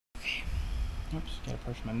Oops, gotta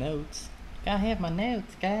push my notes. Gotta have my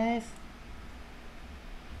notes, guys.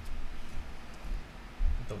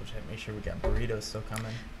 Double check, make sure we got burritos still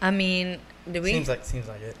coming. I mean, do we? Seems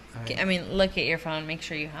like it. I mean, look at your phone. Make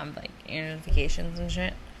sure you have like your notifications and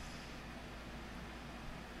shit.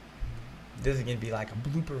 This is gonna be like a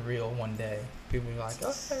blooper reel one day. People will be like,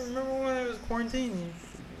 "Oh, I remember when it was quarantine."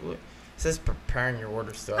 It says preparing your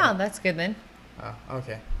order still. Oh, that's good then. Oh,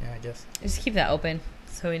 okay. Yeah, I guess. Just keep that open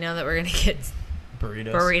so we know that we're gonna get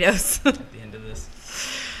burritos at the end of this.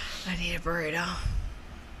 I need a burrito.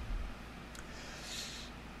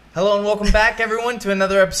 Hello and welcome back, everyone, to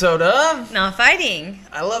another episode of Not Fighting.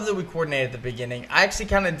 I love that we coordinated at the beginning. I actually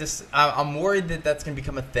kind of I'm worried that that's gonna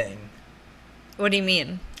become a thing. What do you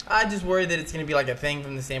mean? I just worry that it's going to be like a thing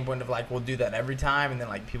from the standpoint of like we'll do that every time and then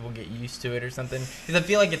like people get used to it or something. Because I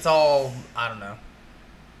feel like it's all, I don't know.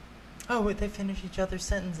 Oh, wait, they finish each other's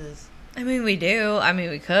sentences. I mean, we do. I mean,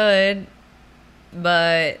 we could.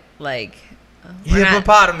 But, like...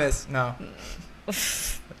 Hippopotamus. No.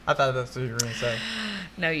 I thought that's what you were going to say.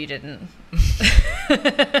 No, you didn't.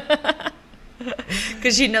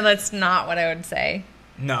 Because you know that's not what I would say.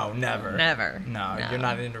 No, never. Never. No, you're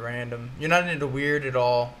not into random. You're not into weird at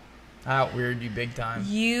all. I out-weird you big time.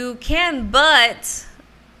 You can, but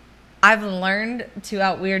I've learned to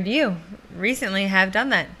out-weird you. Recently have done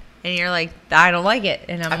that. And you're like, I don't like it.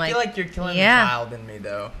 And I feel like you're killing the child in me,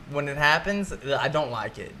 though. When it happens, I don't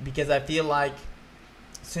like it. Because I feel like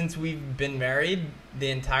since we've been married the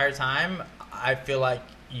entire time, I feel like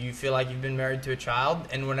you feel like you've been married to a child.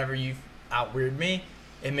 And whenever you out-weird me,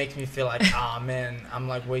 it makes me feel like, man, I'm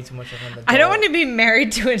like way too much of an adult. I don't want to be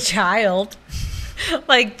married to a child.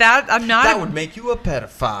 Like that, I'm not. That would make you a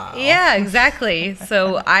pedophile. Yeah, exactly.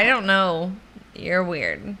 So I don't know. You're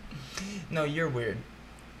weird. No, you're weird.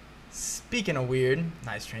 Speaking of weird,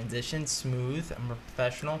 nice transition, smooth. I'm a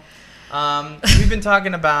professional. We've been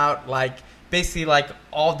talking about like basically like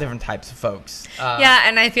all different types of folks. Yeah,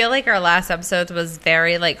 and I feel like our last episode was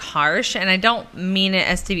very like harsh, and I don't mean it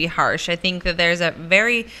as to be harsh. I think that there's a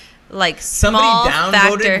very like small somebody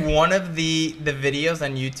downvoted factor. One of the videos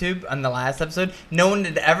on YouTube on the last episode. No one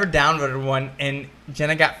had ever downvoted one, and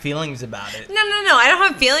Jenna got feelings about it. No, I don't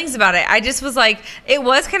have feelings about it. I just was like, it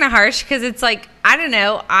was kind of harsh because it's like, I don't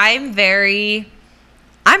know, I'm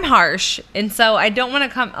harsh, and so I don't want to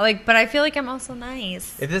come like, but I feel like I'm also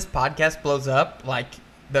nice. If this podcast blows up, like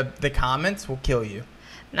the comments will kill you.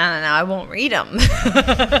 No, I won't read them.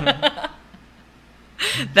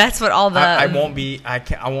 That's what all the I won't be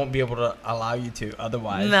able to allow you to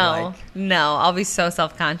otherwise. No, I'll be so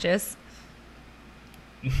self-conscious.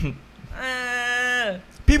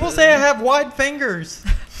 People say I have wide fingers.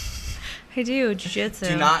 I do, jiu-jitsu.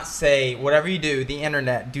 Do not say, whatever you do, the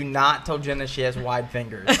internet, do not tell Jenna she has wide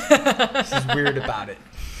fingers. She's weird about it.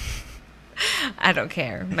 I don't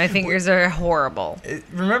care. My fingers are horrible.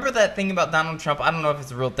 Remember that thing about Donald Trump? I don't know if it's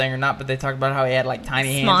a real thing or not, but they talked about how he had like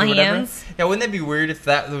tiny Small hands or whatever. hands. Yeah, wouldn't that be weird if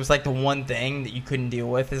that was like the one thing that you couldn't deal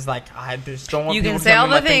with? Is like, I just don't want you people can to say tell all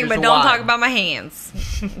me my the thing, fingers but are don't wide. talk about my hands.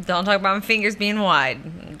 Don't talk about my fingers being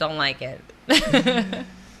wide. Don't like it.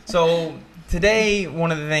 So today,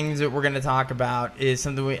 one of the things that we're going to talk about is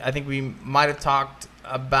something I think we might have talked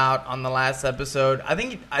about on the last episode. I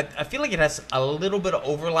feel like it has a little bit of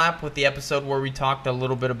overlap with the episode where we talked a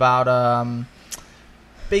little bit about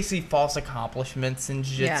basically false accomplishments in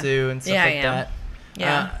jiu-jitsu and stuff like that.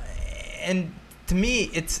 Yeah. And to me,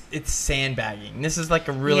 it's sandbagging. This is like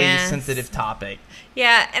a really sensitive topic.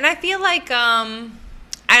 Yeah, and I feel like I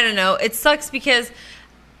don't know. It sucks because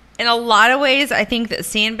in a lot of ways, I think that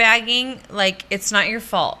sandbagging, like, it's not your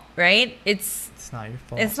fault, right? It's not your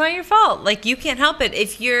fault. It's not your fault. Like, you can't help it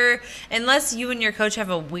unless you and your coach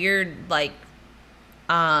have a weird, like,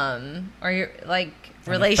 or you're like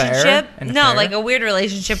relationship. Like a weird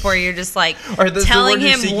relationship where you're just like telling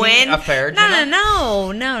him when.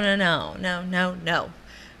 No.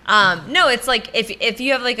 No, it's like if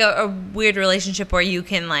you have like a weird relationship where you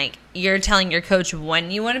can like you're telling your coach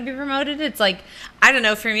when you want to be promoted. It's like, I don't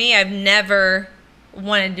know. For me, I've never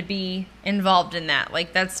wanted to be involved in that.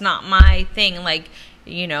 Like, that's not my thing. Like,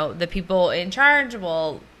 you know, the people in charge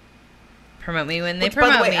will promote me when they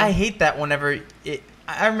promote me. By the way, I hate that whenever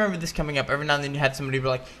I remember this coming up every now and then. You had somebody be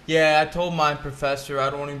like, yeah, I told my professor I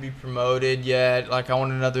don't want to be promoted yet. Like, I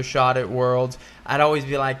want another shot at Worlds. I'd always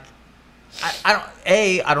be like,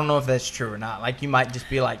 I don't know if that's true or not. Like, you might just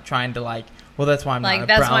be like trying to like, well, that's why I'm not a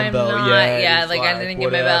brown belt yet. Yeah, like I didn't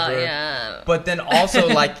get my belt. Yeah. But then also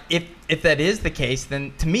like if that is the case,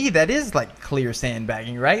 then to me that is like clear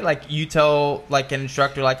sandbagging, right? Like, you tell like an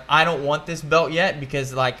instructor like, I don't want this belt yet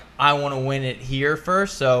because like I want to win it here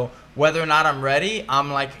first. So whether or not I'm ready,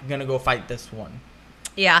 I'm like gonna go fight this one.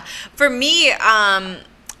 Yeah, for me,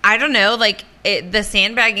 I don't know, like the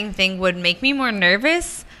sandbagging thing would make me more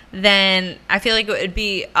nervous than I feel like it would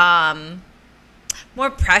be more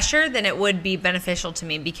pressure than it would be beneficial to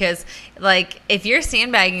me, because like if you're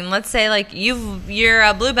sandbagging, let's say like you're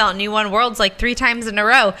a blue belt and you won worlds like 3 times in a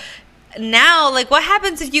row. Now, like what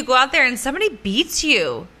happens if you go out there and somebody beats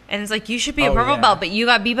you? And it's like, you should be a purple belt, but you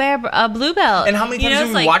got beat by a blue belt. And how many times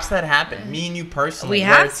have we watched that happen? Me and you personally. We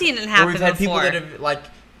have seen it happen before. We've had people that have, like,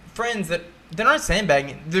 friends that they're not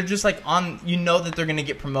sandbagging. They're just, like, you know that they're going to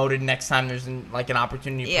get promoted next time there's, like, an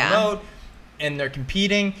opportunity to promote. And they're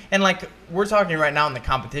competing. And, like, we're talking right now in the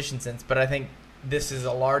competition sense, but I think this is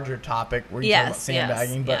a larger topic where you talk about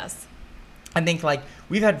sandbagging. But I think, like,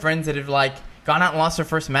 we've had friends that have, like, gone out and lost their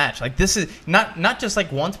first match. Like, this is not just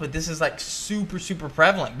like once, but this is like super, super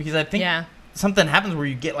prevalent, because I think something happens where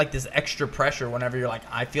you get like this extra pressure whenever you're like,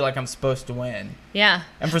 I feel like I'm supposed to win. Yeah.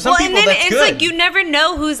 And for some people, that's good. It's like you never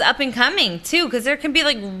know who's up and coming too, because there can be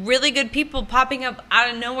like really good people popping up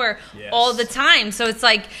out of nowhere all the time. So it's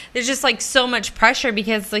like there's just like so much pressure,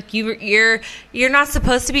 because like you're not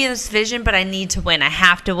supposed to be in this division, but I need to win. I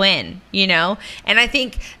have to win, you know? And I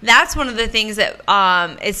think that's one of the things that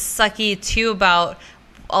is sucky too about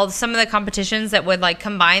some of the competitions that would like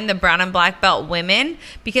combine the brown and black belt women,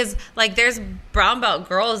 because like there's brown belt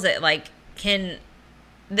girls that like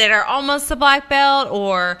that are almost a black belt,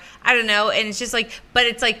 or I don't know, and it's just like, but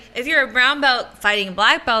it's like if you're a brown belt fighting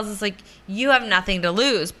black belts, it's like you have nothing to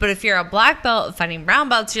lose. But if you're a black belt fighting brown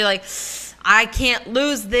belts, you're like, I can't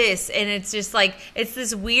lose this. And it's just like, it's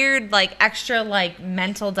this weird like extra like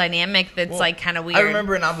mental dynamic that's like kind of weird. I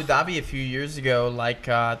remember in Abu Dhabi a few years ago, like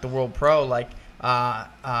at the World Pro, like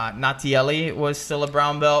Natieli was still a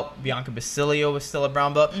brown belt, Bianca Basilio was still a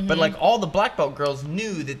brown belt, but like all the black belt girls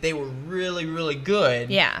knew that they were really, really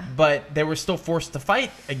good, but they were still forced to fight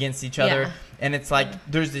against each other. And it's like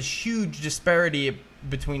there's this huge disparity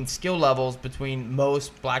between skill levels between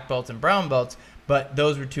most black belts and brown belts, but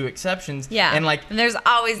those were 2 exceptions. And like, and there's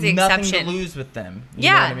always the nothing exception. to lose with them. You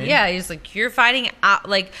know what I mean? You're just like, you're fighting at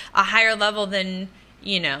like a higher level than,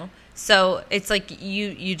 you know. So it's like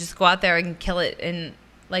you just go out there and kill it and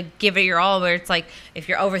like give it your all. Where it's like if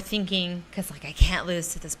you're overthinking, because like I can't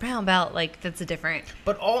lose to this brown belt, like that's a different.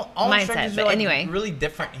 But all mindset. Instructors are like really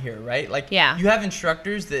different here, right? Like you have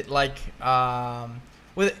instructors that like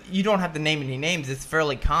you don't have to name any names. It's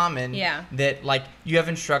fairly common that like you have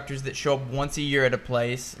instructors that show up once a year at a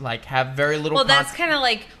place, like have very little. Well, that's kind of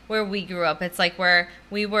like where we grew up. It's like where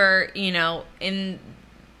we were, you know, in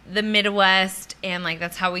the Midwest, and like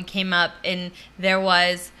that's how we came up. And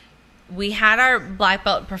we had our black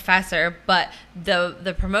belt professor, but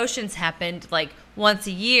the promotions happened like once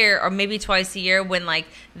a year or maybe twice a year when like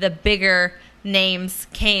the bigger names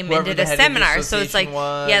came and did a seminar. So it's like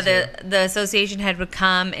the association head would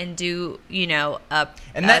come and do, you know, a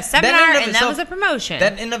seminar, and that was a promotion.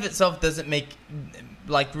 That in of itself doesn't make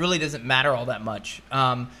really doesn't matter all that much.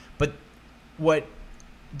 But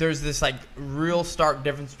there's this like real stark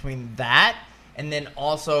difference between that and then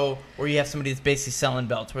also where you have somebody that's basically selling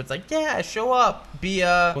belts, where it's like, show up,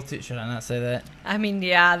 should I not say that? I mean,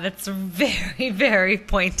 that's very, very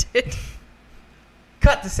pointed.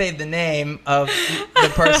 Cut to save the name of the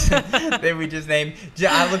person that we just named.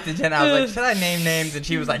 I looked at Jenna, I was like, should I name names? And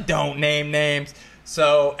she was like, don't name names.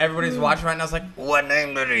 So everybody's watching right now. I was like, what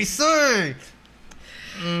name did he say?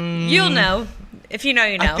 You'll know. If you know,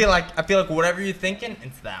 you know. I feel like whatever you're thinking,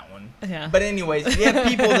 it's that one. Yeah. But anyways, we have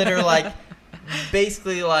people that are like,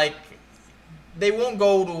 basically like, they won't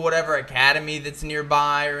go to whatever academy that's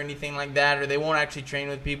nearby or anything like that, or they won't actually train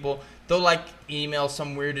with people. They'll like email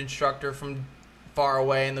some weird instructor from far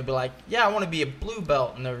away, and they'll be like, I want to be a blue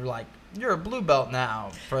belt, and they're like, you're a blue belt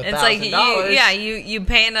now for $1,000. It's like you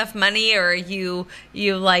pay enough money, or you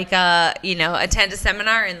like attend a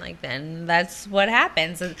seminar, and like then that's what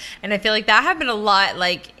happens. And I feel like that happened a lot,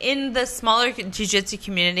 like in the smaller jiu-jitsu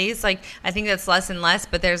communities. Like I think that's less and less,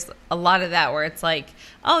 but there's a lot of that where it's like,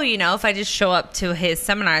 oh, you know, if I just show up to his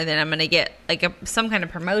seminar, then I'm gonna get like some kind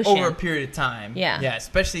of promotion over a period of time. Yeah,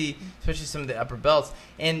 especially some of the upper belts.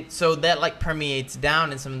 And so that like permeates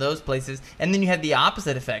down in some of those places. And then you have the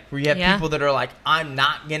opposite effect, where you have people that are like, I'm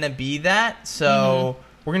not going to be that, so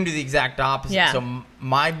we're going to do the exact opposite. Yeah. So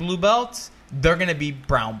my blue belts, they're going to be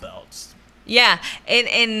brown belts. Yeah,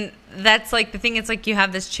 and that's like the thing. It's like you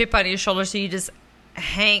have this chip on your shoulder, so you just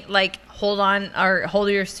hold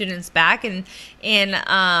your students back. And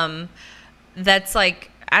that's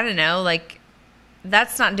like, I don't know, like,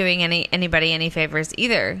 that's not doing anybody any favors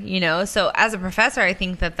either, you know? So as a professor, I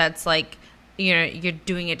think that's like, you know, you're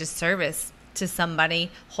doing a disservice to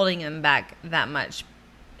somebody holding them back that much,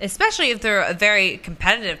 especially if they're a very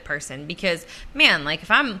competitive person. Because man, like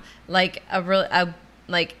if I'm like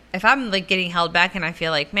if I'm like getting held back and I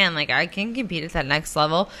feel like, man, like I can compete at that next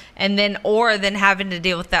level, and then having to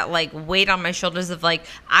deal with that like weight on my shoulders of like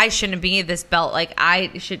I shouldn't be at this belt, like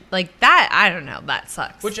I should, like that, I don't know, that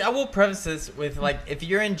sucks. Which I will preface this with, like, if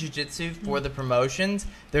you're in jiu-jitsu for the promotions,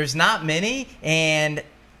 there's not many, and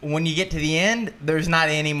when you get to the end, there's not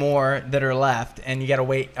any more that are left, and you got to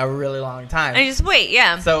wait a really long time. I just wait,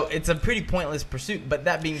 yeah. So it's a pretty pointless pursuit. But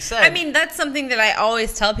that being said, I mean, that's something that I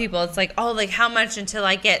always tell people. It's like, oh, like how much until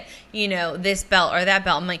I get, this belt or that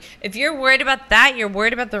belt? I'm like, if you're worried about that, you're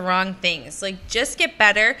worried about the wrong things. Like, just get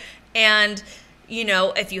better, and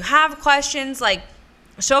if you have questions, like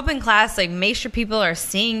show up in class, like make sure people are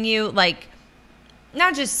seeing you, like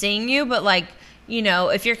not just seeing you, but like.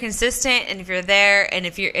 If you're consistent and if you're there and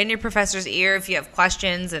if you're in your professor's ear, if you have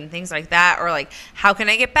questions and things like that, or like, how can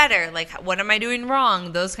I get better? Like, what am I doing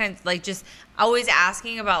wrong? Those kinds, like just always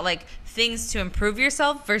asking about like things to improve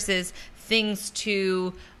yourself versus things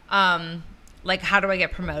to, like, how do I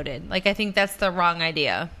get promoted? Like, I think that's the wrong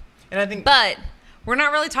idea. But we're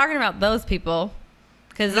not really talking about those people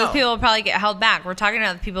because those people will probably get held back. We're talking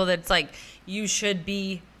about the people that's like, you should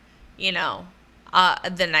be, the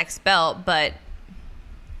next belt, but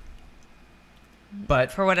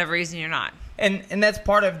for whatever reason you're not, and that's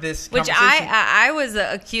part of this which I was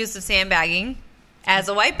accused of sandbagging as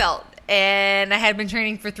a white belt, and I had been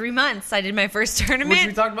training for 3 months. I did my first tournament, which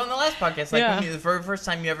we talked about in the last podcast, like when the very first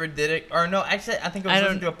time you ever did it, or no, actually I think I was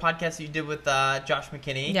listening to a podcast that you did with Josh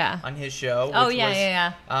McKinney on his show,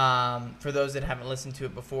 which for those that haven't listened to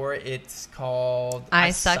it before, it's called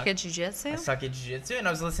I Suck at Jiu-Jitsu. I Suck at Jiu-Jitsu. And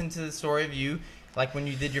I was listening to the story of you, like when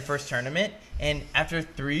you did your first tournament, and after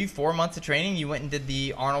 3-4 months of training, you went and did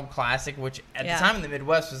the Arnold Classic, which at the time in the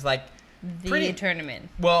Midwest was like the tournament.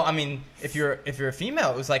 Well, I mean, if you're a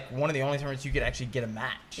female, it was like one of the only tournaments you could actually get a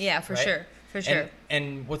match. Yeah, for sure.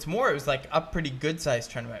 And what's more, it was like a pretty good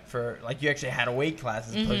sized tournament for like you actually had a weight class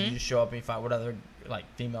as opposed to just show up and you fought what other like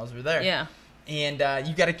females were there. Yeah. And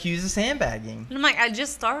you got accused of sandbagging. And I'm like, I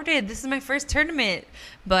just started. This is my first tournament,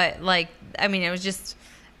 but like, I mean, it was just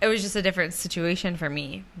a different situation for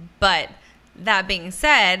me. But that being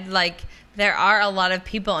said, like there are a lot of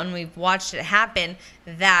people, and we've watched it happen,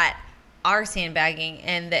 that are sandbagging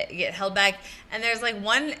and that get held back. And there's like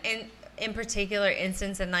one in particular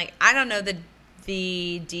instance, and like I don't know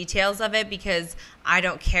the details of it because I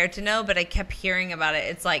don't care to know, but I kept hearing about it.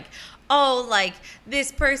 It's like, oh, like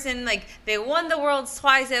this person, like they won the worlds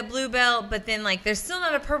twice at blue belt, but then like they're still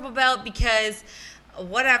not a purple belt because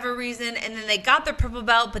whatever reason, and then they got their purple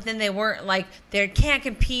belt, but then they weren't like they can't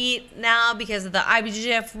compete now because of the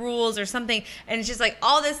IBJJF rules or something. And it's just like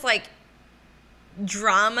all this like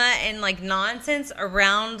drama and like nonsense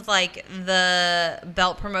around like the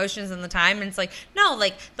belt promotions and the time. And it's like, no,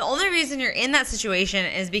 like the only reason you're in that situation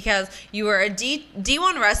is because you were a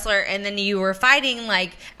D1 wrestler and then you were fighting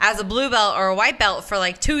like as a blue belt or a white belt for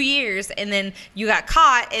like 2 years, and then you got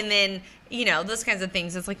caught, and then those kinds of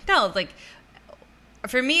things. It's like, no, like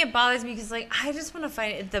for me, it bothers me because, like, I just want to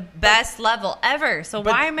fight at the best level ever. So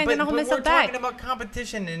why am I going to hold myself back? We're talking about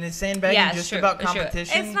competition, and is sandbagging just about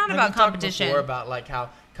competition? It's not about competition. Before about like how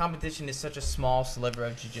competition is such a small sliver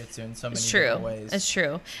of jiu-jitsu in so many different ways. It's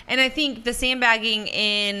true. And I think the sandbagging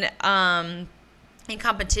in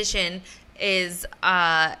competition is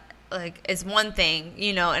like is one thing,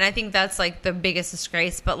 and I think that's like the biggest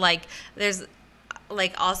disgrace. But like there's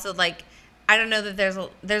like also like I don't know that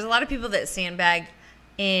there's a lot of people that sandbag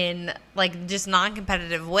in like just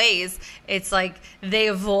non-competitive ways. It's like they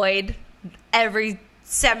avoid every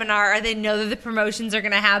seminar, or they know that the promotions are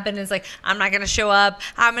going to happen. It's like, I'm not going to show up.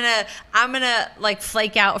 I'm going to like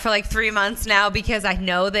flake out for like 3 months now because I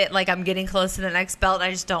know that like I'm getting close to the next belt.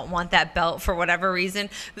 I just don't want that belt for whatever reason.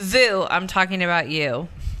 Vu, I'm talking about you.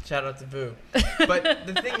 Shout out to Vu. But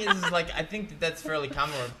the thing is like, I think that's fairly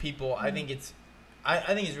common where people, I think it's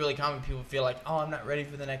really common. People feel like, oh, I'm not ready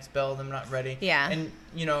for the next belt. I'm not ready. Yeah. And,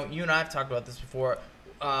 you and I have talked about this before.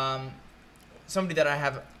 Somebody that I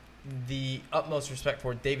have the utmost respect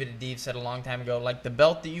for, David Adib, said a long time ago, like, the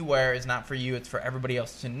belt that you wear is not for you. It's for everybody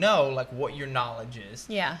else to know, like, what your knowledge is.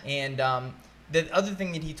 Yeah. And the other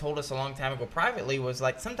thing that he told us a long time ago privately was,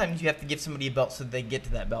 like, sometimes you have to give somebody a belt so that they get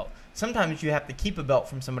to that belt. Sometimes you have to keep a belt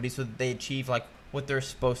from somebody so that they achieve, like, what they're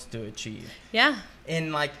supposed to achieve. Yeah.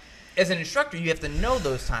 And, like, as an instructor, you have to know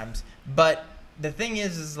those times. But the thing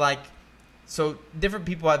is like, so different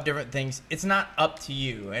people have different things. It's not up to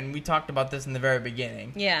you. And we talked about this in the very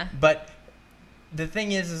beginning. Yeah. But the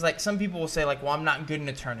thing is like some people will say like, well, I'm not good in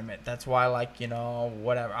a tournament. That's why like,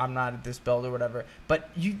 whatever, I'm not at this belt or whatever. But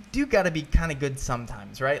you do got to be kind of good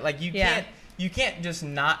sometimes, right? Like you can't just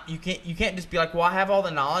be like, well, I have all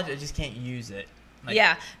the knowledge, I just can't use it. Like,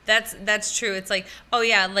 yeah, that's true. It's like, oh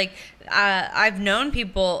yeah, like I've known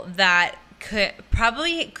people that could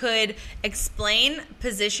explain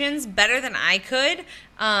positions better than I could,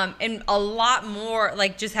 and a lot more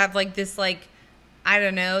like just have like this like, I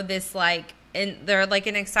don't know, this like, and they're like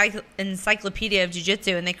an encyclopedia of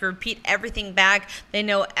jiu-jitsu, and they can repeat everything back. They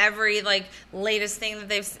know every like latest thing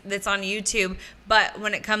that's on YouTube. But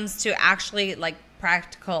when it comes to actually like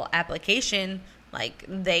practical application, like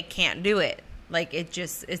they can't do it. Like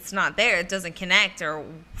it's not there. It doesn't connect, or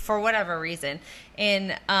for whatever reason.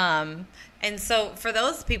 And so for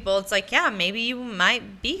those people, it's like, yeah, maybe you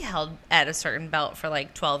might be held at a certain belt for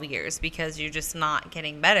like 12 years because you're just not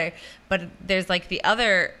getting better. But there's like the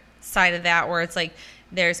other side of that where it's like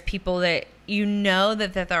there's people that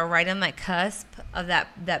that they're right on that cusp of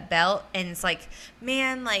that belt, and it's like,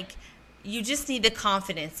 man, like you just need the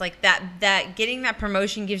confidence, like that getting that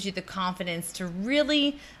promotion gives you the confidence to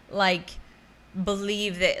really like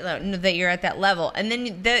believe that you're at that level, and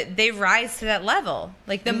then they rise to that level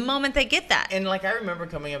like the moment they get that. And like I remember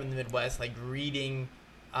coming up in the Midwest, like reading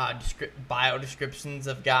bio descriptions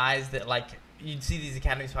of guys that like you'd see these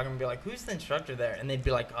academies talking and be like, who's the instructor there? And they'd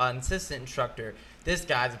be like, an assistant instructor. This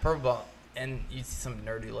guy's a purple belt. And you'd see some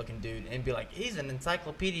nerdy looking dude and be like, he's an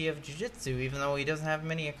encyclopedia of jiu-jitsu, even though he doesn't have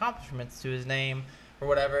many accomplishments to his name or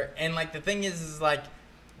whatever. And like the thing is like,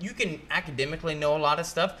 you can academically know a lot of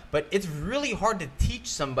stuff, but it's really hard to teach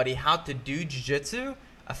somebody how to do jiu-jitsu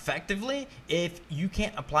effectively if you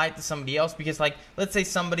can't apply it to somebody else. Because like, let's say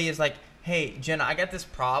somebody is like, hey, Jena, I got this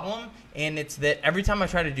problem, and it's that every time I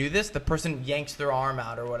try to do this, the person yanks their arm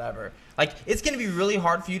out or whatever. Like, it's going to be really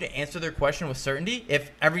hard for you to answer their question with certainty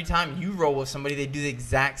if every time you roll with somebody, they do the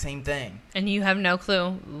exact same thing. And you have no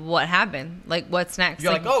clue what happened. Like, what's next?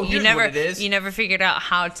 You're like, oh, here's what it is. You never figured out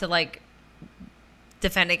how to, like,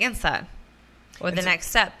 defend against that. Or the next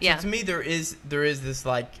step, yeah. So to me, there is this,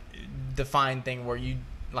 like, defined thing where you,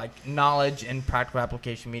 like, knowledge and practical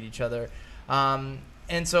application meet each other. And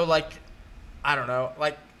so, like, I don't know.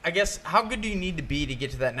 Like, I guess, how good do you need to be to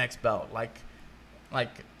get to that next belt? Like I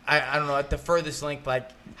don't know. At the furthest link, like,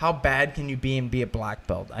 how bad can you be and be a black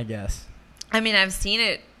belt? I guess. I mean, I've seen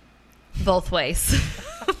it both ways.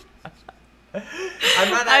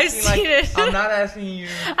 I'm not asking you.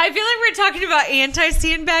 I feel like we're talking about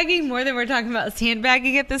anti-sandbagging more than we're talking about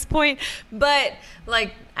sandbagging at this point. But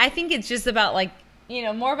like, I think it's just about like,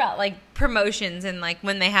 more about like promotions and like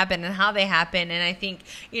when they happen and how they happen. And I think,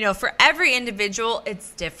 for every individual,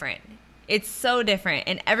 it's different. It's so different.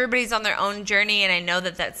 And everybody's on their own journey. And I know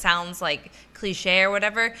that sounds like cliche or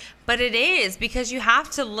whatever, but it is, because you have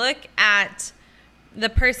to look at the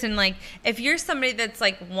person. Like, if you're somebody that's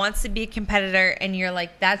like wants to be a competitor and you're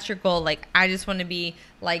like, that's your goal, like, I just want to be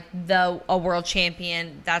like a world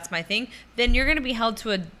champion, that's my thing, then you're going to be held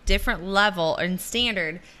to a different level and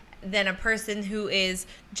standard than a person who is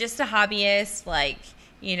just a hobbyist. Like,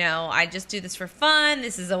 I just do this for fun.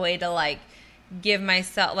 This is a way to like give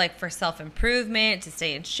myself, like, for self-improvement, to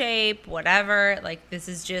stay in shape, whatever. Like, this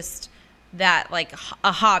is just that, like,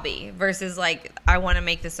 a hobby versus like, I want to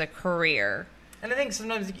make this a career. And I think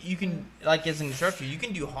sometimes you can, like, as an instructor, you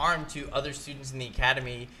can do harm to other students in the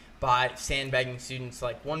academy by sandbagging students.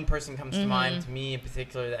 Like, one person comes to mind to me in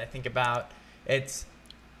particular that I think about. It's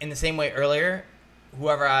in the same way earlier,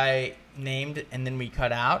 whoever I named and then we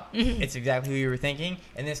cut out, it's exactly who you were thinking.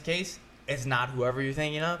 In this case, it's not whoever you're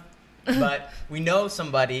thinking of. But we know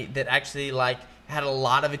somebody that actually, like, had a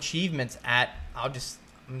lot of achievements at, I'm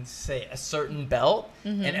going to say, a certain belt.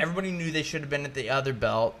 And everybody knew they should have been at the other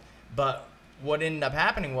belt. But what ended up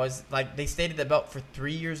happening was, like, they stayed at the belt for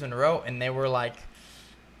 3 years in a row, and they were, like,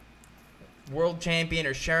 world champion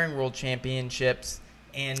or sharing world championships.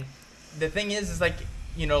 And the thing is like,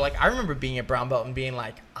 like, I remember being a brown belt and being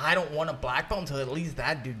like, I don't want a black belt until at least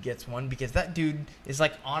that dude gets one, because that dude is,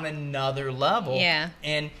 like, on another level. Yeah.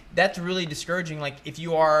 And that's really discouraging. Like, if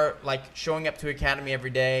you are, like, showing up to academy every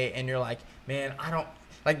day and you're like, man, I don't,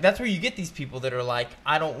 like, that's where you get these people that are like,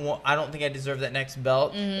 I don't think I deserve that next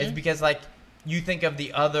belt. It's because, like, you think of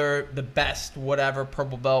the best, whatever,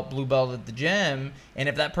 purple belt, blue belt at the gym, and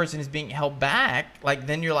if that person is being held back, like,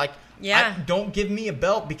 then you're like, yeah, don't give me a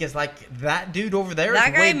belt, because, like, that dude over there is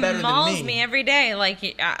way better than me. That guy mauls me every day. Like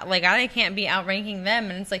I can't be outranking them.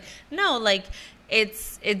 And it's like, no, like,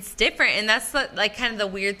 it's different. And that's like kind of the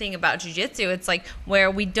weird thing about jiu-jitsu. It's like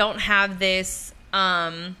where we don't have this,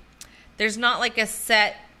 there's not like a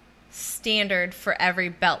set standard for every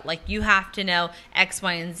belt. Like, you have to know X,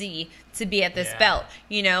 Y, and Z to be at this belt.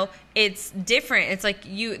 You know, it's different. It's like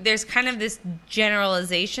there's kind of this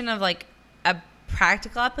generalization of like a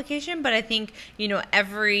practical application, but I think, you know,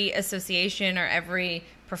 every association or every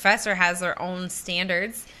professor has their own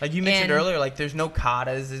standards. Like you mentioned earlier, like there's no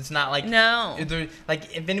katas. It's not like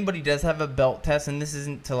like if anybody does have a belt test, and this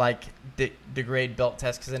isn't to like degrade belt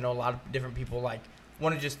tests, because I know a lot of different people like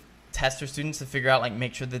want to just test their students to figure out, like,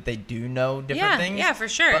 make sure that they do know different things. Yeah, for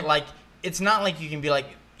sure. But like, it's not like you can be like,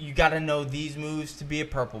 you got to know these moves to be a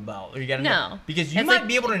purple belt, or you got to know, because you might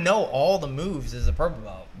be able to know all the moves as a purple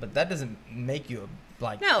belt, but that doesn't make you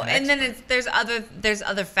and then there's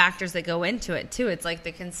other factors that go into it too. It's like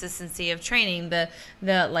the consistency of training, the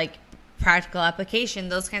like practical application,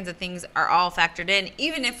 those kinds of things are all factored in.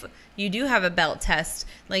 Even if you do have a belt test,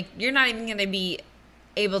 like, you're not even going to be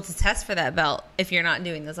able to test for that belt if you're not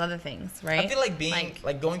doing those other things, right? I feel like being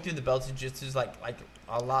like going through the belts of jiu-jitsu is like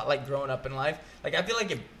a lot like growing up in life. Like, I feel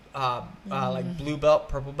like like blue belt,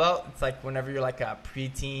 purple belt, it's like whenever you're like a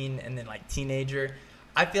preteen and then like teenager.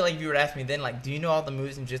 I feel like if you were to ask me then, like, do you know all the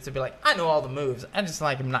moves in jiu-jitsu? I'd be like, I know all the moves. I just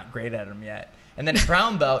like I'm not great at them yet. And then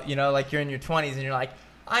brown belt, you know, like you're in your 20s and you're like,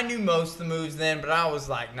 I knew most of the moves then, but I was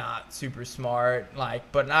like not super smart.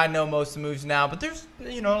 Like, but I know most of the moves now. But there's,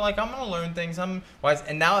 you know, like I'm gonna learn things. I'm wise.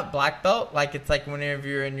 And now at black belt, like it's like whenever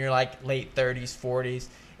you're in your like late 30s, 40s,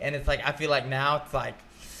 and it's like I feel like now it's like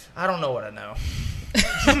I don't know what I know.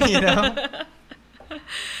 You know.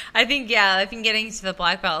 I think getting to the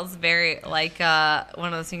black belt is very like one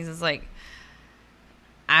of those things is like,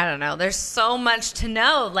 I don't know. There's so much to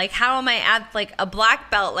know. Like, how am I at like a black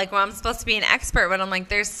belt? Like, when I'm supposed to be an expert, but I'm like,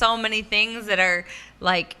 there's so many things that are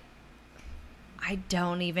like, I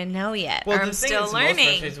don't even know yet. Well, or I'm still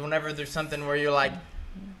learning. Is whenever there's something where you're like,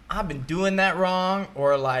 I've been doing that wrong,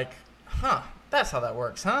 or like, that's how that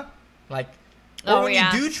works, huh? Like, or when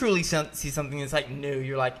you do truly see something that's like new,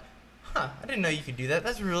 you're like, I didn't know you could do that.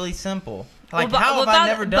 That's really simple. Like, how have I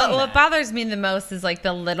never done that? What bothers me the most is like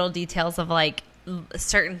the little details of like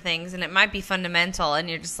certain things, and it might be fundamental, and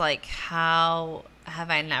you're just like, how have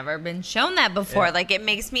I never been shown that before? Like, it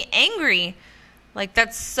makes me angry. Like,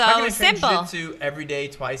 that's so simple. I can jiu-jitsu every day,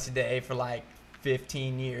 twice a day for like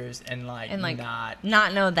 15 years, and like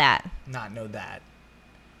not know that.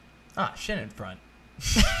 Shin in front.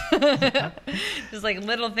 Just like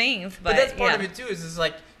little things, but that's part of it too. Is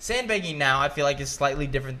like sandbagging now, I feel like is slightly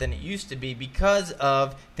different than it used to be because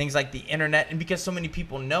of things like the internet, and because so many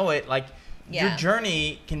people know it. Like, your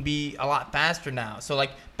journey can be a lot faster now. So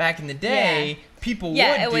like back in the day, people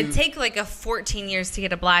would take like 14 years to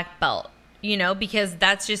get a black belt, you know, because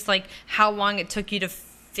that's just like how long it took you to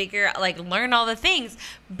learn all the things,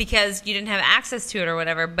 because you didn't have access to it or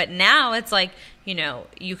whatever. But now it's like, you know,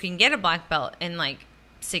 you can get a black belt in like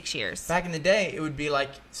 6 years. Back in the day, it would be like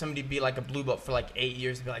somebody be like a blue belt for like 8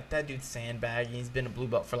 years and be like, that dude's sandbagging, he's been a blue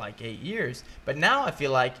belt for like 8 years. But now I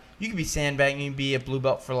feel like you could be sandbagging and be a blue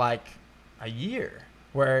belt for like a year,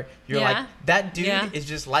 where you're like, that dude is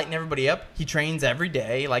just lighting everybody up. He trains every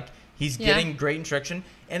day, like he's getting great instruction,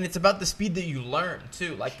 and it's about the speed that you learn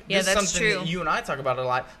too. Like, this is something that you and I talk about a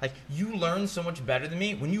lot. Like, you learn so much better than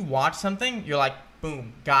me when you watch something. You're like,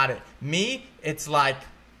 boom, got it. Me, it's like,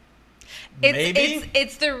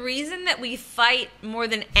 it's the reason that we fight more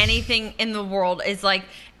than anything in the world. Is like,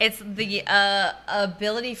 it's the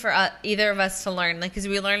ability for either of us to learn, like, because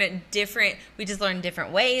we just learn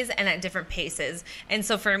different ways and at different paces. And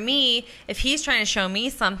so for me, if he's trying to show me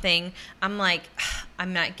something, I'm like,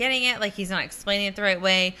 I'm not getting it, like he's not explaining it the right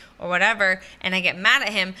way or whatever, and I get mad at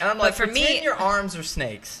him. And I'm like, for me, your arms are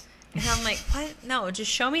snakes. And I'm like, what? No,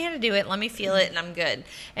 just show me how to do it. Let me feel it, and I'm good.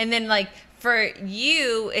 And then like for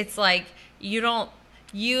you, it's like you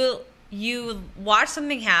watch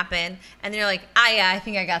something happen, and you're like, I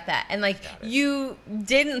think I got that. And like, you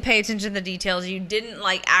didn't pay attention to the details. You didn't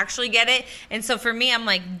like actually get it. And so for me, I'm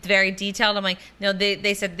like very detailed. I'm like, no,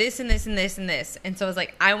 they said this and this and this and this. And so it's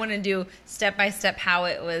like, I want to do step by step how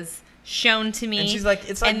it was shown to me. And she's like,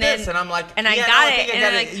 it's like this. And I'm like, and I got it.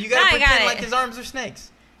 And like, you got to pretend like his arms are snakes.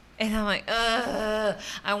 And I'm like,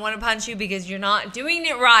 I want to punch you because you're not doing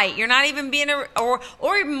it right. You're not even being or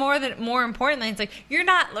even more importantly, it's like, you're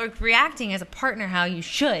not like reacting as a partner how you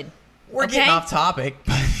should. We're getting off topic.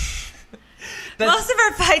 Most of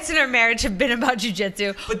our fights in our marriage have been about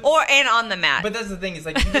jiu-jitsu and on the mat. But that's the thing, is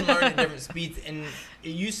like, you can learn at different speeds. And it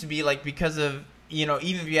used to be like, because of, you know,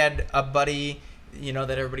 even if you had a buddy, you know,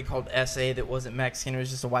 that everybody called SA that wasn't Mexican, it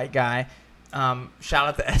was just a white guy. Shout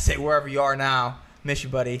out to SA wherever you are now. Miss you,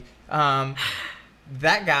 buddy. That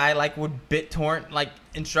guy like would BitTorrent like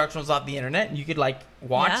instructionals off the internet, and you could like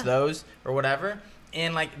watch those or whatever.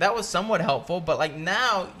 And like that was somewhat helpful, but like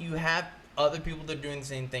now you have other people that are doing the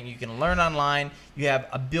same thing. You can learn online. You have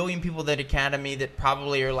a billion people at Academy that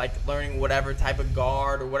probably are like learning whatever type of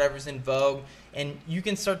guard or whatever's in vogue, and you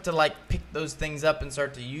can start to like pick those things up and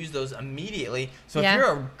start to use those immediately. So if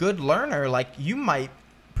you're a good learner, like you might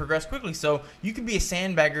progress quickly. So you could be a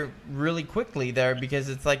sandbagger really quickly there because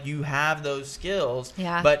it's like you have those skills.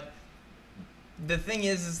 Yeah. But the thing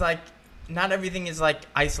is like not everything is like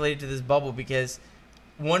isolated to this bubble, because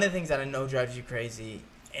one of the things that I know drives you crazy,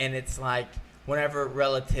 and it's like whenever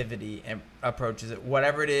relativity approaches it,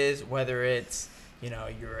 whatever it is, whether it's, you know,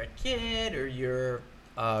 you're a kid or you're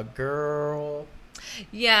a girl.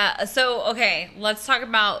 Yeah. So, okay, let's talk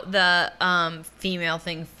about the female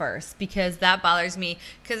thing first, because that bothers me.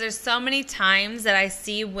 Because there's so many times that I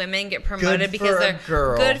see women get promoted because they're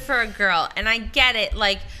good for a girl. And I get it.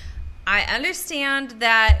 Like, I understand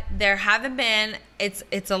that there haven't been,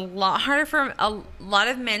 it's a lot harder for a lot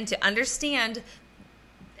of men to understand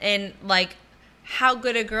and like how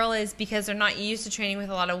good a girl is because they're not used to training with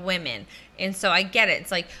a lot of women. And so I get it. It's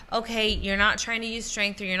like, okay, you're not trying to use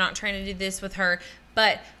strength or you're not trying to do this with her.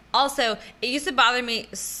 But also, it used to bother me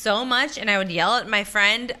so much, and I would yell at my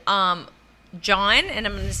friend, John, and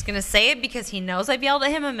I'm just going to say it because he knows I've yelled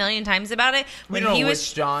at him a million times about it. We don't know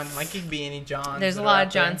which John. Like, it could be any John. There's a lot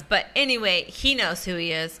of Johns. But anyway, he knows who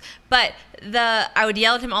he is. But I would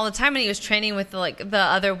yell at him all the time when he was training with the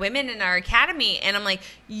other women in our academy. And I'm like,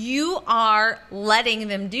 you are letting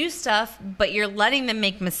them do stuff, but you're letting them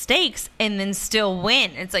make mistakes and then still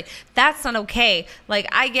win. It's like, that's not okay. Like,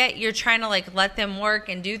 I get you're trying to like let them work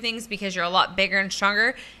and do things because you're a lot bigger and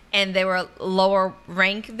stronger, and they were lower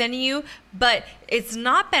rank than you, but it's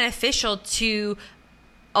not beneficial to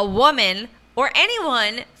a woman or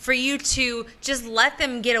anyone for you to just let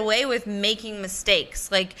them get away with making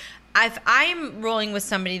mistakes. Like, if I'm rolling with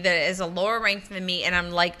somebody that is a lower rank than me, and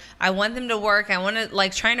I'm like, I want them to work, I want to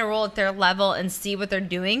like trying to roll at their level and see what they're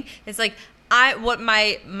doing. It's like,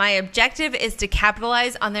 my objective is to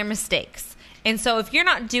capitalize on their mistakes. And so if you're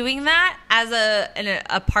not doing that as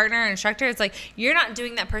a partner or instructor, it's like you're not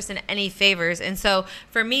doing that person any favors. And so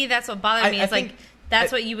for me, that's what bothered me. It's like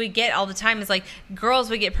that's what you would get all the time. It's like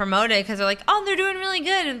girls would get promoted because they're like, oh, they're doing really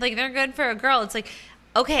good, and like they're good for a girl. It's like,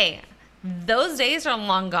 okay, those days are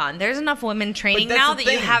long gone. There's enough women training now that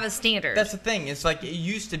you have a standard. That's the thing. It's like it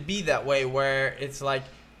used to be that way, where it's like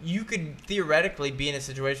you could theoretically be in a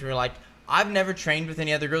situation where you're like, I've never trained with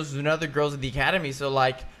any other girls. There's no other girls at the academy, so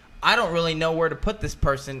like, I don't really know where to put this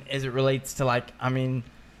person as it relates to, like, I mean,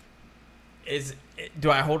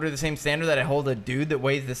 do I hold her the same standard that I hold a dude that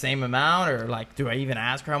weighs the same amount? Or, like, do I even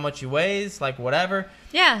ask her how much he weighs? Like, whatever.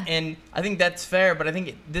 Yeah. And I think that's fair, but I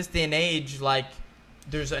think this day and age, like,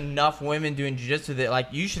 there's enough women doing jiu-jitsu that, like,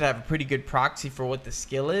 you should have a pretty good proxy for what the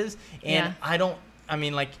skill is. And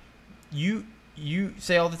you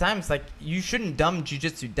say all the time, it's like you shouldn't dumb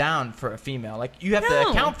jiu-jitsu down for a female. Like, you have to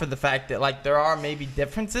account for the fact that like there are maybe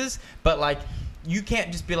differences, but like you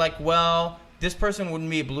can't just be like, well, this person wouldn't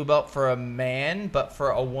be a blue belt for a man, but for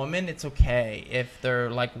a woman it's okay if they're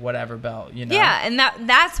like whatever belt, you know? Yeah, and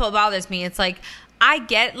that's what bothers me. It's like, I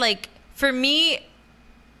get, like, for me,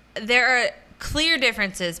 there are clear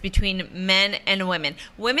differences between men and women.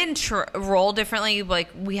 Women roll differently. Like,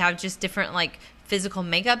 we have just different like physical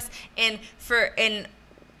makeups, and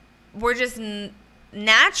we're just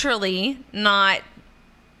naturally not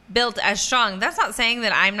built as strong. That's not saying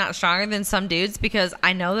that I'm not stronger than some dudes, because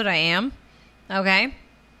I know that I am. Okay,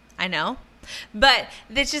 I know, but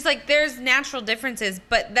it's just like there's natural differences,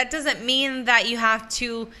 but that doesn't mean that you have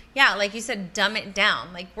to, like you said, dumb it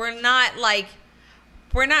down. Like, we're not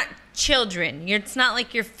children. It's not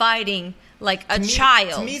like you're fighting like a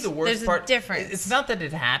child. To me, the worst part, difference. It's not that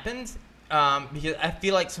it happens. Because I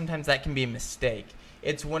feel like sometimes that can be a mistake.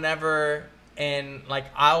 It's whenever, and like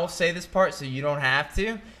I'll say this part so you don't have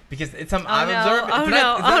to, because it's something I've observed.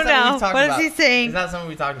 What is he saying? It's not something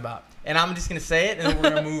we talked about, and I'm just gonna say it, and then we're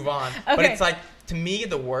gonna move on. Okay. But it's like, to me,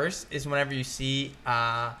 the worst is whenever you see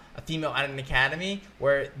a female at an academy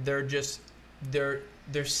where they're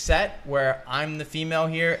set where I'm the female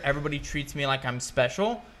here. Everybody treats me like I'm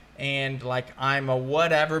special. And like I'm a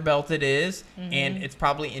whatever belt it is, and it's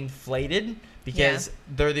probably inflated because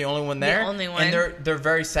they're the only one there. The only one. And they're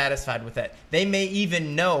very satisfied with it. They may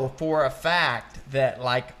even know for a fact that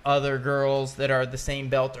like other girls that are the same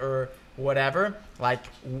belt or whatever, like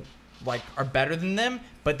are better than them,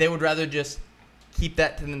 but they would rather just keep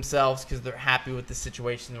that to themselves because they're happy with the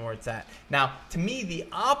situation and where it's at. Now, to me, the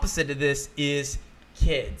opposite of this is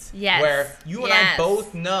kids. Yes. Where you and I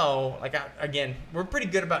both know, like, again, we're pretty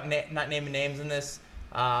good about not naming names in this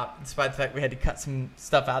despite the fact we had to cut some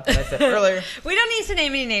stuff out that I said earlier. We don't need to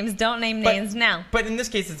name any names. Don't name names now. But in this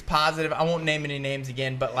case, it's positive. I won't name any names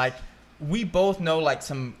again, but like we both know like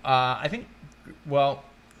some, I think, well.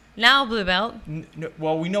 Now a blue belt.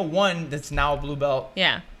 Well, we know one that's now a blue belt.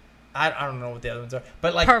 Yeah. I don't know what the other ones are.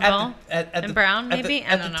 But like purple at the brown, maybe?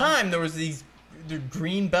 At the time, there was these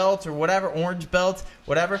green belts or whatever, orange belts,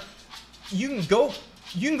 whatever. You can go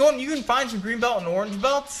and you can find some green belt and orange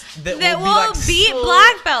belts that will beat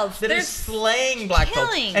black belts. That are slaying black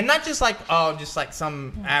belts. And not just like, just like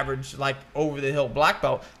some average, like over-the-hill black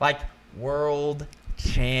belt. Like world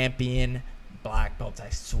champion black belts, I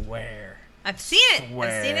swear. I've seen it.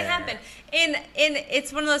 I've seen it happen. And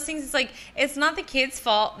it's one of those things. It's like it's not the kids'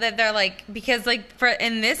 fault that they're like, because like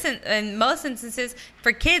in most instances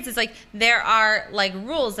for kids, it's like there are like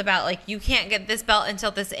rules about like you can't get this belt until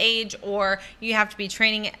this age, or you have to be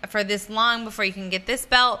training for this long before you can get this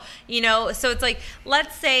belt. You know, so it's like,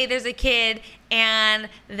 let's say there's a kid and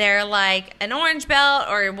they're like an orange belt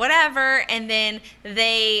or whatever, and then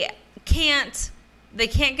they can't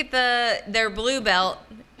get their blue belt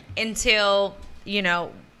until, you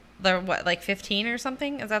know, they're what, like 15 or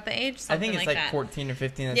something? Is that the age? Something I think it's like 14 or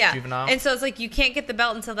 15. That's juvenile. And so it's like you can't get the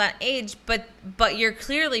belt until that age, but you're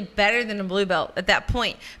clearly better than a blue belt at that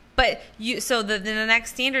point. But the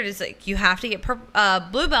next standard is like you have to get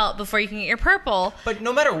blue belt before you can get your purple. But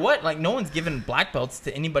no matter what, like no one's given black belts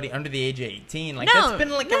to anybody under the age of 18. Like that's been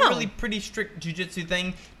like a really pretty strict jiu-jitsu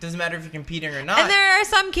thing. Doesn't matter if you're competing or not. And there are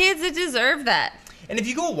some kids that deserve that. And if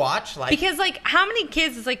you go watch, like, because like how many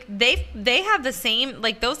kids is like they have the same,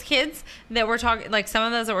 like those kids that we're talking, like some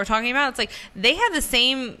of those that we're talking about, it's like they have the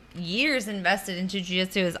same years invested into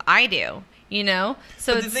jiu-jitsu as I do, you know.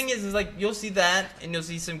 So but the thing is like you'll see that, and you'll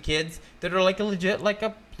see some kids that are like a legit like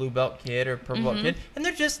a blue belt kid or purple belt kid, and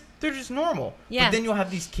they're just normal. Yeah. But then you'll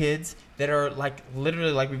have these kids that are like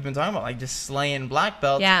literally like we've been talking about, like just slaying black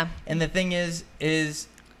belts. Yeah. And the thing is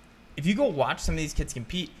if you go watch some of these kids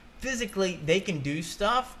compete, physically, they can do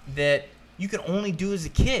stuff that you can only do as a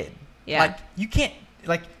kid. Yeah. Like, you can't,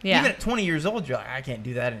 like, even at 20 years old, you're like, I can't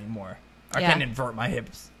do that anymore. I can't invert my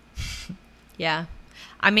hips. Yeah.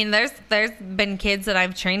 I mean, there's been kids that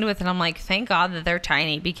I've trained with, and I'm like, thank God that they're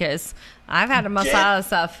tiny, because I've had to muscle out of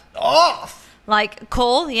stuff. Off! Like,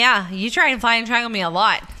 Cole, you try and fly and triangle me a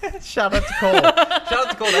lot. Shout out to Cole. Shout out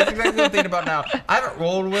to Cole. That's exactly what I'm thinking about now. I haven't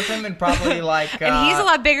rolled with him in probably like... and he's a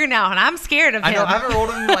lot bigger now, and I'm scared of him. I know. I haven't rolled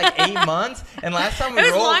with him in like 8 months. And last time we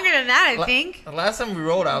rolled... It was longer than that, I think. Last time we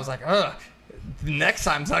rolled, I was like, ugh. The next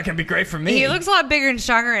time's not going to be great for me. He looks a lot bigger and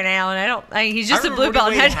stronger now, and he's just a blue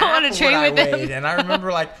belt, and I don't want to train with him. And I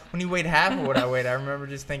remember, like, when he weighed half of what I weighed, I remember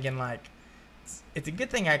just thinking, like, it's a good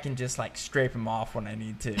thing I can just, like, scrape him off when I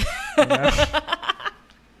need to. You know?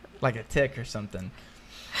 Like a tick or something.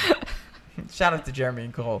 Shout out to Jeremy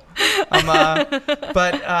and Cole. I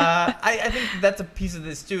think that's a piece of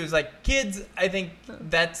this too. Is like kids. I think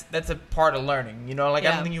that's a part of learning. You know, like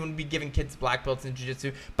I don't think you want to be giving kids black belts in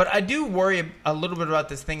jiu-jitsu. But I do worry a little bit about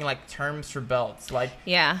this thing like terms for belts. Like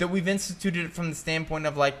that we've instituted it from the standpoint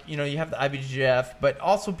of like, you know, you have the IBJJF, but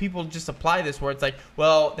also people just apply this where it's like,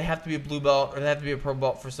 well, they have to be a blue belt or they have to be a purple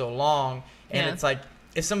belt for so long, and it's like,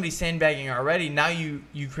 if somebody's sandbagging already, now you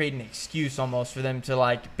create an excuse almost for them to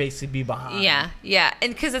like basically be behind. Yeah,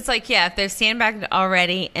 and because it's like, if they're sandbagged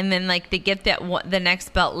already, and then like they get the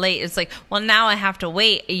next belt late, it's like, well, now I have to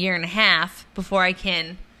wait a year and a half before I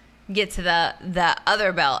can get to the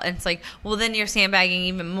other belt, and it's like, well, then you're sandbagging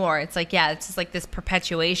even more. It's like, it's just like this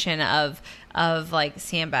perpetuation of like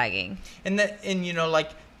sandbagging, and you know,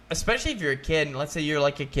 like, especially if you're a kid, and let's say you're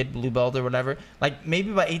like a kid blue belt or whatever, like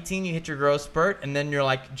maybe by 18 you hit your growth spurt, and then you're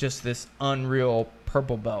like just this unreal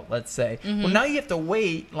purple belt, let's say. Well, now you have to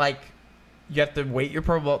wait, like you have to wait your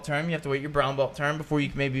purple belt term, you have to wait your brown belt term before you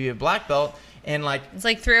can maybe be a black belt, and like it's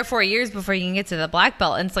like 3 or 4 years before you can get to the black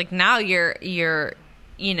belt, and it's like now you're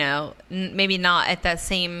you know, maybe not at that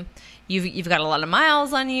same. You've got a lot of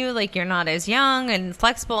miles on you, like you're not as young and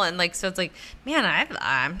flexible, and like so it's like, man,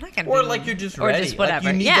 I'm not gonna. Or like you're just ready, or just whatever.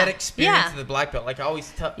 Like you need that experience of the black belt. Like I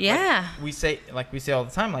always tell, like we say all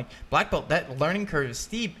the time, like black belt, that learning curve is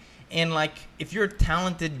steep, and like if you're a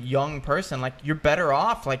talented young person, like you're better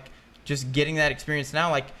off like just getting that experience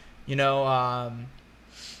now. Like, you know,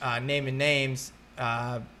 naming names,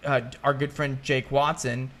 our good friend Jake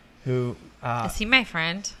Watson, who is he my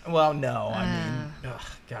friend? Well, no, I mean,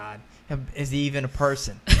 oh God. Is he even a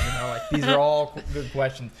person? You know, like these are all good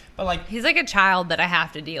questions. But like, he's like a child that I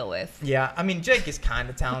have to deal with. Yeah, I mean, Jake is kind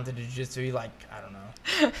of talented in jiu-jitsu. He like, I don't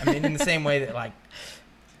know. I mean, in the same way that like,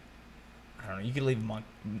 I don't know, you could leave a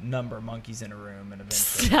number of monkeys in a room and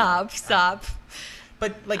eventually. Stop.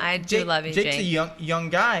 But like, I do love you, Jake's Jake. a young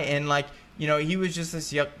guy, and like, you know, he was just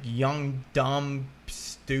this young, dumb,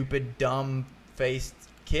 stupid, dumb-faced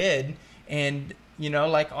kid, and you know,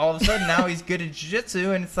 like all of a sudden now he's good at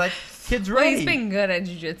jiu-jitsu, and it's like, kid's ready. Well, he's been good at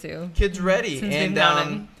jiu-jitsu. Kid's ready, Since we've known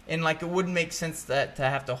him. And like it wouldn't make sense that to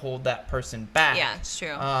have to hold that person back. Yeah, it's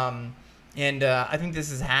true. And I think this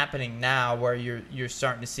is happening now, where you're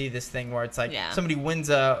starting to see this thing where it's like somebody wins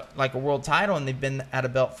a world title and they've been at a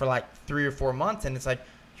belt for like 3 or 4 months, and it's like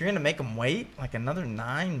you're gonna make them wait like another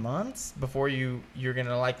 9 months before you're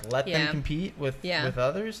gonna like let them compete with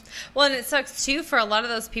others. Well, and it sucks too for a lot of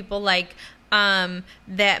those people like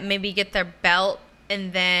that maybe get their belt,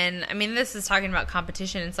 and then I mean this is talking about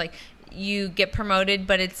competition. It's like you get promoted,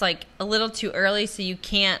 but it's like a little too early, so you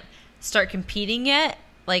can't start competing yet.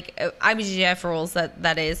 Like IBJJF rules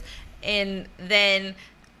that is, and then,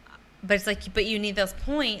 but it's like, but you need those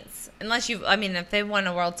points unless I mean, if they won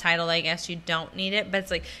a world title, I guess you don't need it. But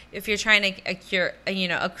it's like if you're trying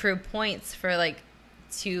to accrue points for like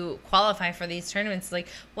to qualify for these tournaments, like,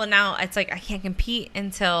 well, now it's like I can't compete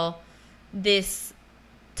until this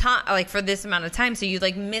time, like for this amount of time, so you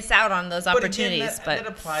like miss out on those opportunities. But that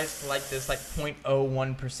applies to like this like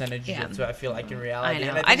 0.01% of jiu-jitsu. I feel like in reality,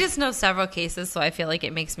 I know. I just know several cases, so I feel like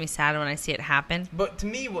it makes me sad when I see it happen. But to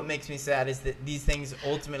me, what makes me sad is that these things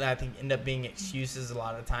ultimately, I think, end up being excuses a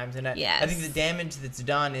lot of times. And I think the damage that's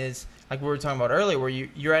done is like we were talking about earlier, where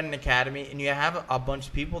you're at an academy and you have a bunch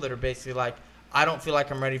of people that are basically like, I don't feel like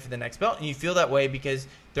I'm ready for the next belt. And you feel that way because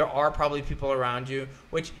there are probably people around you,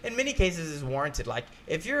 which in many cases is warranted. Like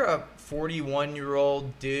if you're a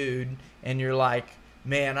 41-year-old dude and you're like,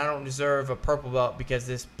 man, I don't deserve a purple belt because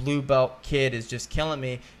this blue belt kid is just killing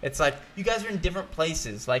me. It's like you guys are in different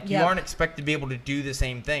places. Like you aren't expected to be able to do the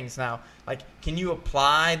same things. Now, like, can you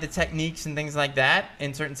apply the techniques and things like that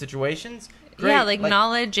in certain situations? Great. Yeah, like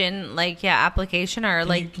knowledge and application are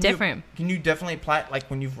different. Can you definitely apply it like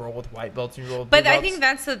when you roll with white belts and you roll with blue belts? I think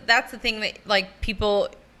that's the thing that like people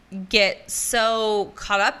get so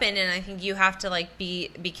caught up in, and I think you have to like be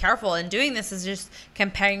careful. And doing this is just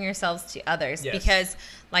comparing yourselves to others because,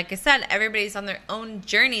 like I said, everybody's on their own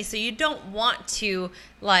journey. So you don't want to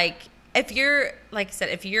like. If you're, like I said,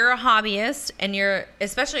 if you're a hobbyist and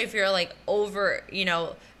especially if you're like over,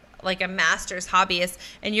 like a master's hobbyist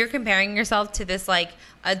and you're comparing yourself to this like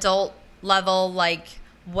adult level, like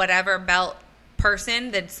whatever belt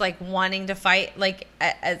person that's like wanting to fight like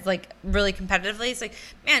as like really competitively, it's like,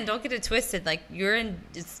 man, don't get it twisted. Like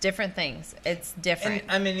it's different things. It's different.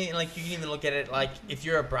 And I mean, like you can even look at it like if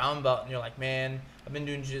you're a brown belt and you're like, man, I've been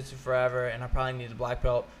doing jiu-jitsu forever and I probably need a black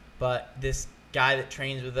belt, but this guy that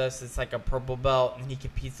trains with us, it's like a purple belt and he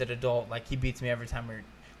competes at adult, like he beats me every time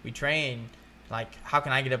we train. Like, how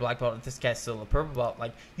can I get a black belt if this guy's still a purple belt?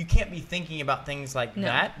 Like, you can't be thinking about things like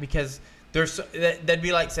that because that'd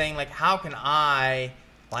be like saying, like, how can I,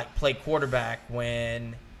 like, play quarterback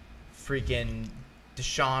when freaking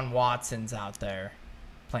Deshaun Watson's out there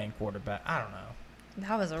playing quarterback? I don't know.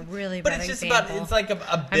 That was a really bad example. But it's just about, it's like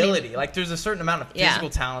ability. I mean, like, there's a certain amount of physical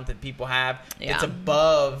talent that people have that's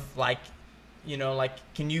above, like,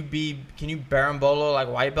 like, can you berimbolo, like,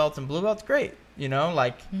 white belts and blue belts? Great.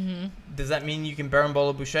 Does that mean you can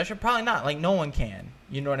berimbolo Buchecha? Probably not. Like, no one can.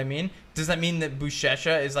 You know what I mean? Does that mean that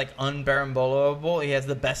Buchecha is, like, unberimboloable? He has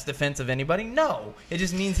the best defense of anybody? No. It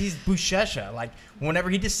just means he's Buchecha. Like, whenever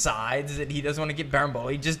he decides that he doesn't want to get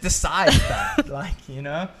berimbolo, he just decides that. Like,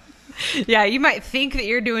 Yeah, you might think that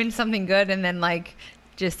you're doing something good, and then, like,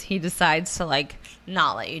 just he decides to, like,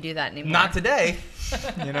 not let you do that anymore. Not today.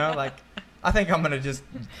 Like, I think I'm going to just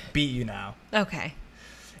beat you now. Okay.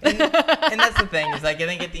 And that's the thing is, like, I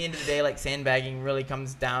think at the end of the day, like, sandbagging really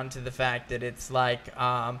comes down to the fact that it's like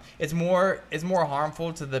it's more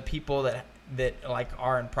harmful to the people that like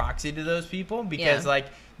are in proxy to those people because like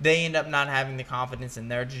they end up not having the confidence in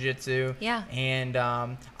their jiu-jitsu. Yeah. And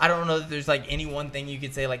I don't know that there's like any one thing you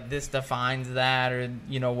could say like this defines that or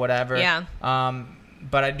whatever. Yeah.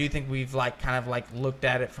 But I do think we've like kind of like looked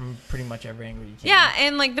at it from pretty much every angle you can. Yeah,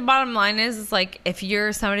 and like the bottom line is like if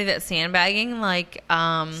you're somebody that's sandbagging, like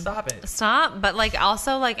stop. But like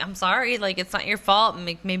also like I'm sorry, like it's not your fault.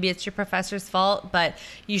 Maybe it's your professor's fault, but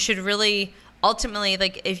you should really ultimately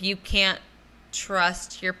like if you can't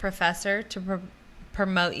trust your professor to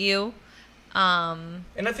promote you, and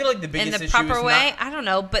I feel like the biggest in the proper way. I don't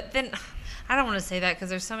know, but then. I don't want to say that because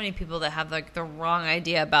there's so many people that have like the wrong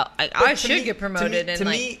idea about like, I should get promoted. To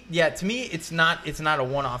me, it's not a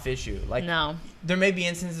one-off issue. Like, no, there may be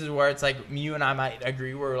instances where it's like you and I might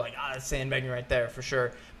agree. We're like, it's sandbagging right there for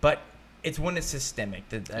sure. But it's when it's systemic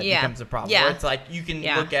that becomes a problem. Yeah. Where it's like you can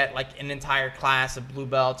look at like an entire class of blue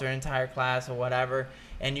belts or an entire class or whatever,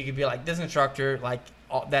 and you could be like, this instructor, like,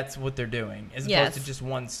 that's what they're doing, as opposed to just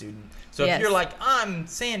one student. So if you're like, I'm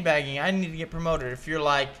sandbagging, I need to get promoted. If you're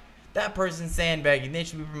like, that person's sandbagging, they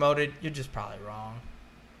should be promoted, you're just probably wrong.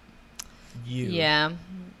 Yeah.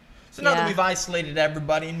 So now that we've isolated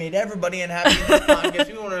everybody and made everybody unhappy in this podcast,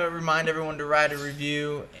 we want to remind everyone to write a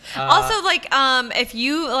review. Also, like, if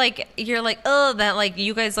you like, you're like, oh, that like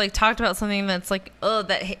you guys like talked about something that's like, oh,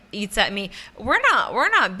 that eats at me. We're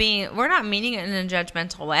not meaning it in a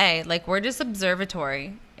judgmental way. Like, we're just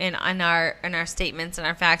observatory in our statements and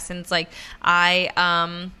our facts. And it's like,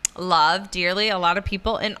 I love dearly a lot of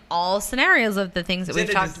people in all scenarios of the things that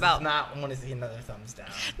we've talked about. Not want to see another thumbs down.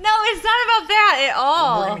 No, it's not about that at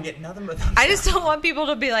all. We're gonna get nothing but thumbs down. I just don't want people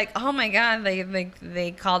to be like, oh my god,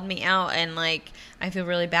 they called me out, and like I feel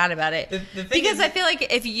really bad about it. The thing because I feel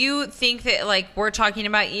like if you think that like we're talking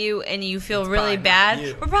about you and you feel really bad,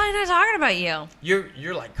 we're probably not talking about you.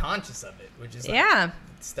 You're like conscious of it, which is like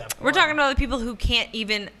step one. We're talking about the people who can't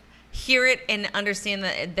even hear it and understand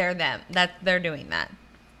that they're them, that they're doing that.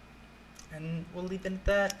 And we'll leave it at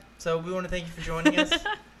that. So we want to thank you for joining us.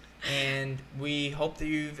 And we hope that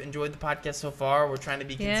you've enjoyed the podcast so far. We're trying to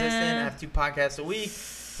be consistent. I have 2 podcasts a week.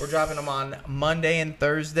 We're dropping them on Monday and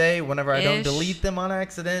Thursday whenever I don't delete them on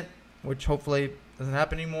accident, which hopefully doesn't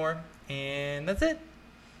happen anymore. And that's it.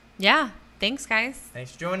 Yeah. Thanks, guys.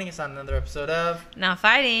 Thanks for joining us on another episode of Not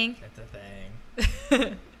Fighting. That's a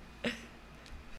Thing.